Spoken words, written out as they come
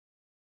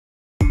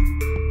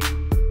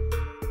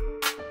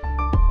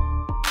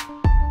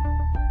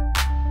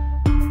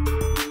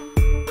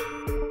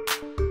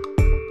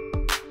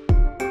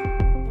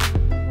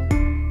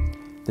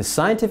The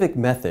scientific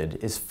method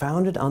is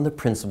founded on the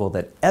principle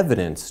that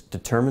evidence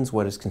determines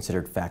what is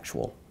considered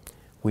factual.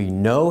 We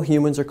know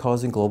humans are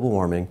causing global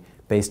warming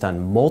based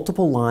on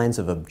multiple lines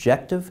of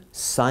objective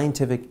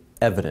scientific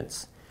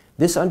evidence.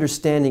 This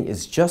understanding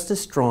is just as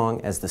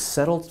strong as the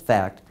settled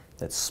fact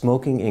that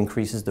smoking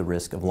increases the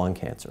risk of lung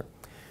cancer.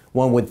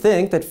 One would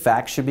think that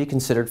facts should be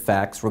considered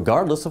facts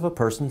regardless of a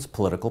person's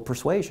political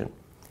persuasion.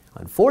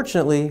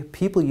 Unfortunately,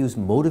 people use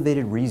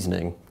motivated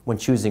reasoning when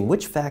choosing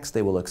which facts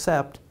they will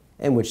accept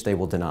and which they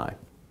will deny.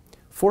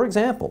 For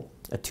example,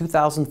 a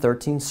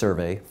 2013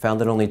 survey found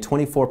that only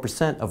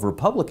 24% of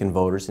Republican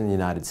voters in the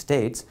United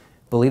States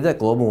believe that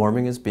global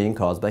warming is being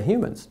caused by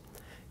humans.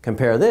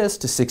 Compare this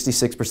to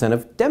 66%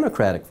 of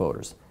Democratic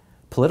voters.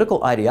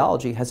 Political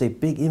ideology has a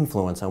big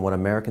influence on what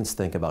Americans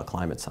think about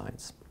climate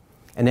science.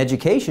 And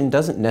education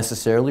doesn't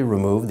necessarily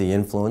remove the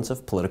influence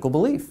of political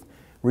belief.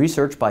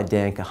 Research by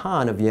Dan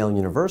Kahan of Yale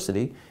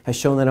University has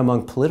shown that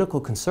among political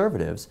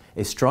conservatives,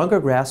 a stronger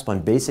grasp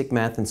on basic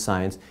math and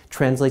science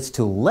translates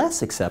to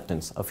less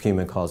acceptance of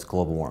human-caused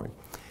global warming.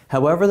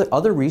 However, the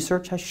other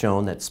research has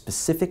shown that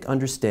specific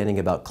understanding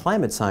about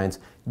climate science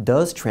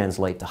does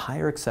translate to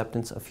higher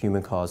acceptance of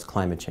human-caused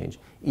climate change,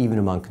 even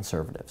among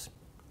conservatives.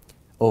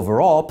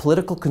 Overall,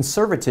 political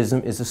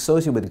conservatism is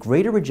associated with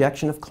greater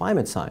rejection of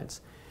climate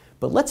science.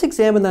 But let's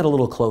examine that a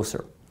little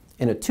closer.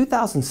 In a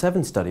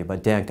 2007 study by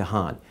Dan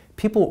Kahan,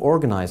 people were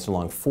organized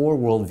along 4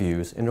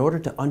 worldviews in order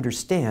to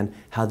understand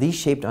how these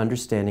shaped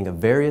understanding of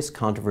various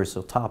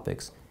controversial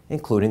topics,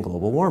 including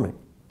global warming.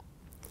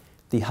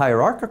 The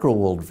hierarchical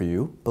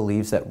worldview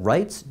believes that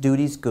rights,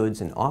 duties,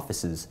 goods, and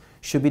offices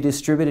should be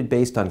distributed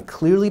based on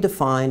clearly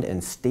defined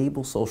and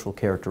stable social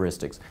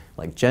characteristics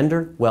like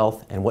gender,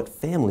 wealth, and what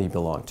family you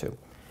belong to.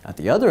 At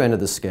the other end of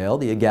the scale,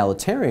 the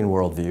egalitarian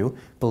worldview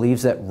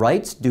believes that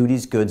rights,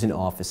 duties, goods, and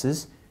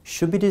offices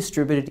should be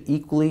distributed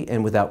equally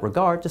and without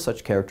regard to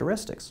such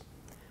characteristics.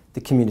 The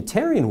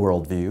communitarian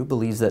worldview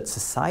believes that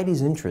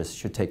society's interests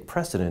should take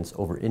precedence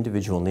over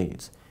individual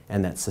needs,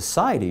 and that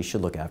society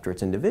should look after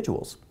its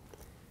individuals.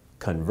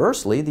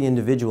 Conversely, the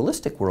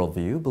individualistic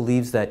worldview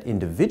believes that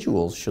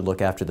individuals should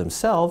look after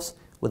themselves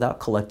without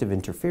collective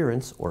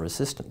interference or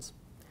assistance.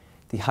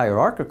 The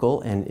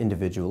hierarchical and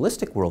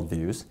individualistic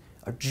worldviews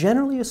are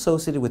generally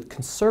associated with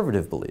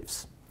conservative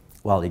beliefs,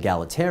 while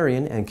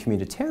egalitarian and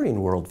communitarian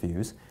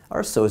worldviews are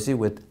associated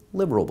with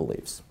liberal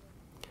beliefs.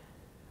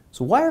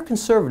 So why are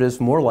conservatives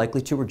more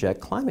likely to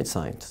reject climate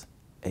science?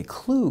 A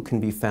clue can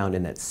be found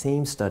in that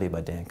same study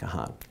by Dan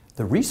Kahan.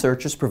 The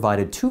researchers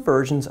provided 2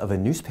 versions of a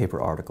newspaper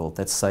article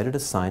that cited a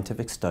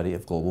scientific study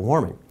of global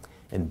warming.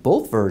 In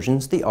both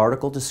versions, the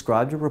article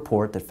described a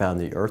report that found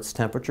the Earth's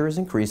temperature is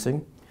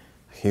increasing,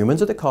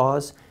 humans are the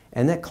cause,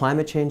 and that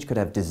climate change could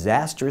have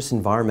disastrous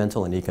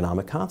environmental and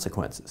economic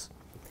consequences.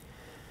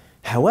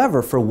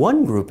 However, for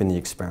one group in the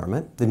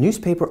experiment, the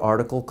newspaper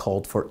article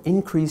called for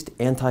increased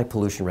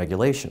anti-pollution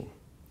regulation.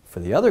 For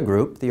the other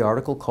group, the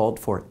article called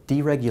for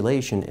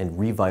deregulation and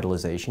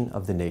revitalization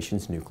of the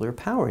nation's nuclear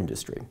power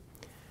industry.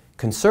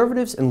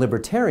 Conservatives and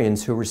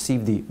libertarians who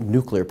received the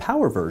nuclear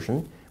power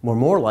version were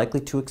more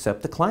likely to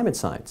accept the climate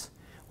science.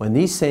 When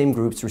these same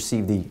groups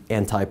received the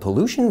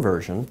anti-pollution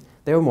version,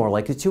 they were more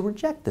likely to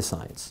reject the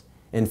science.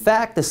 In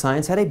fact, the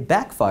science had a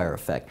backfire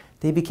effect.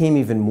 They became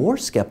even more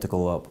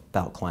skeptical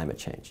about climate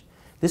change.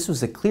 This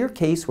was a clear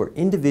case where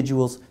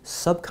individuals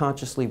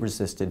subconsciously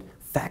resisted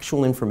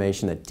factual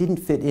information that didn't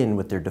fit in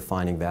with their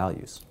defining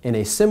values. In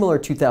a similar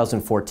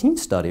 2014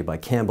 study by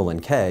Campbell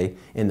and Kay,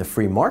 in the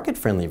free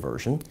market-friendly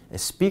version, a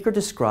speaker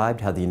described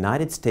how the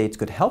United States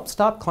could help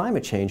stop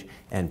climate change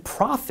and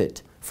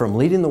profit from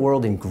leading the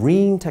world in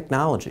green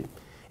technology.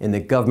 In the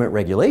government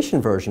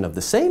regulation version of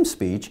the same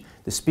speech,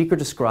 the speaker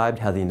described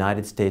how the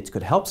United States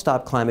could help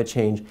stop climate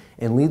change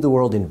and lead the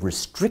world in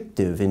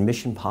restrictive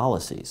emission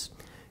policies.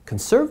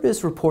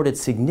 Conservatives reported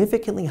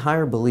significantly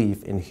higher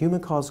belief in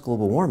human-caused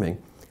global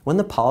warming when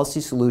the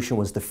policy solution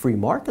was the free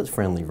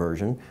market-friendly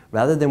version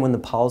rather than when the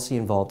policy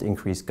involved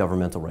increased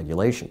governmental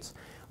regulations.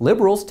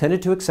 Liberals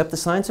tended to accept the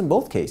science in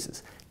both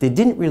cases. They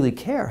didn't really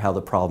care how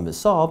the problem is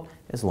solved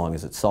as long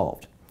as it's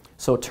solved.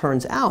 So it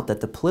turns out that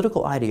the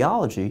political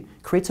ideology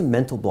creates a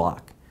mental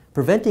block,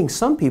 preventing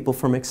some people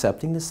from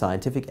accepting the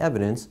scientific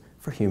evidence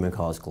for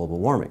human-caused global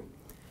warming.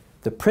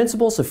 The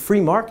principles of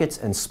free markets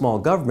and small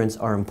governments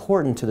are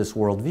important to this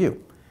worldview.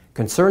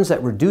 Concerns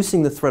that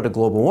reducing the threat of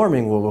global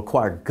warming will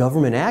require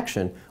government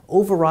action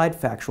override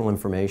factual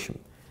information.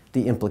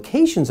 The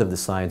implications of the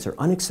science are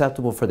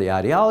unacceptable for the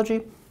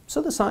ideology,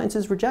 so the science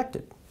is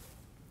rejected.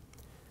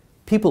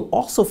 People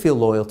also feel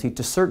loyalty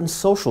to certain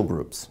social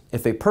groups.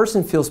 If a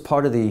person feels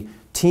part of the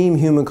team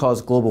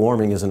human-caused global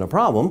warming isn't a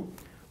problem,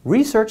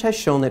 research has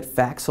shown that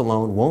facts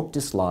alone won't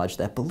dislodge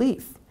that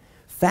belief.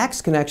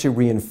 Facts can actually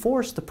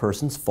reinforce the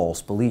person's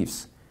false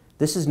beliefs.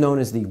 This is known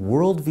as the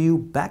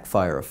worldview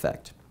backfire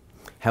effect.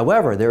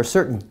 However, there are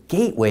certain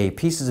gateway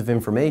pieces of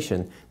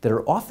information that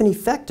are often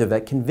effective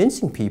at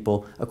convincing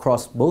people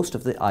across most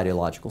of the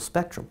ideological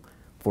spectrum.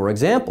 For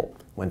example,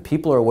 when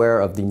people are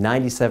aware of the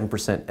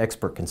 97%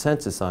 expert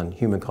consensus on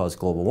human-caused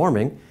global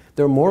warming, they're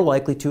they're more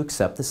likely to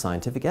accept the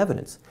scientific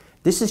evidence.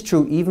 This is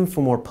true even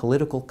for more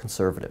political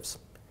conservatives.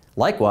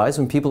 Likewise,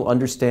 when people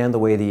understand the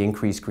way the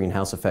increased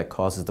greenhouse effect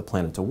causes the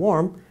planet to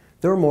warm,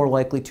 they're more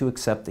likely to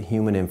accept the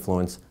human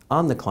influence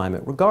on the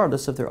climate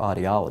regardless of their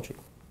ideology.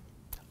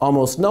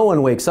 Almost no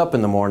one wakes up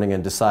in the morning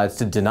and decides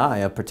to deny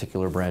a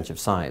particular branch of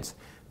science.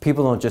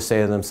 People don't just say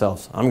to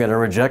themselves, I'm going to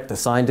reject the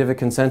scientific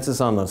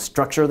consensus on the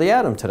structure of the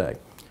atom today.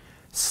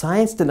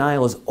 Science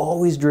denial is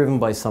always driven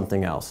by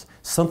something else,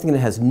 something that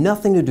has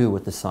nothing to do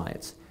with the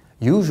science.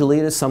 Usually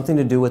it has something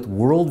to do with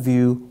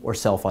worldview or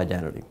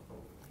self-identity.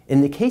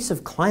 In the case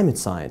of climate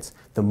science,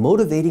 the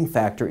motivating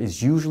factor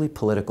is usually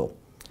political.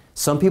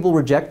 Some people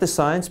reject the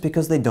science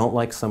because they don't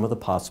like some of the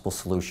possible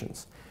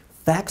solutions.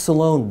 Facts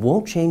alone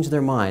won't change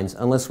their minds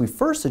unless we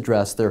first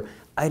address their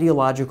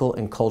ideological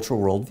and cultural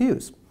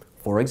worldviews.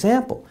 For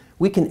example,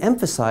 we can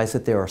emphasize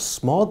that there are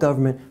small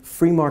government,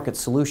 free market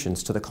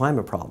solutions to the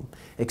climate problem,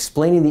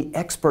 explaining the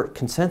expert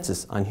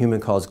consensus on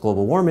human-caused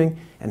global warming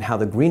and how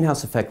the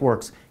greenhouse effect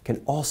works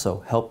can also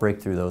help break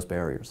through those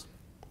barriers.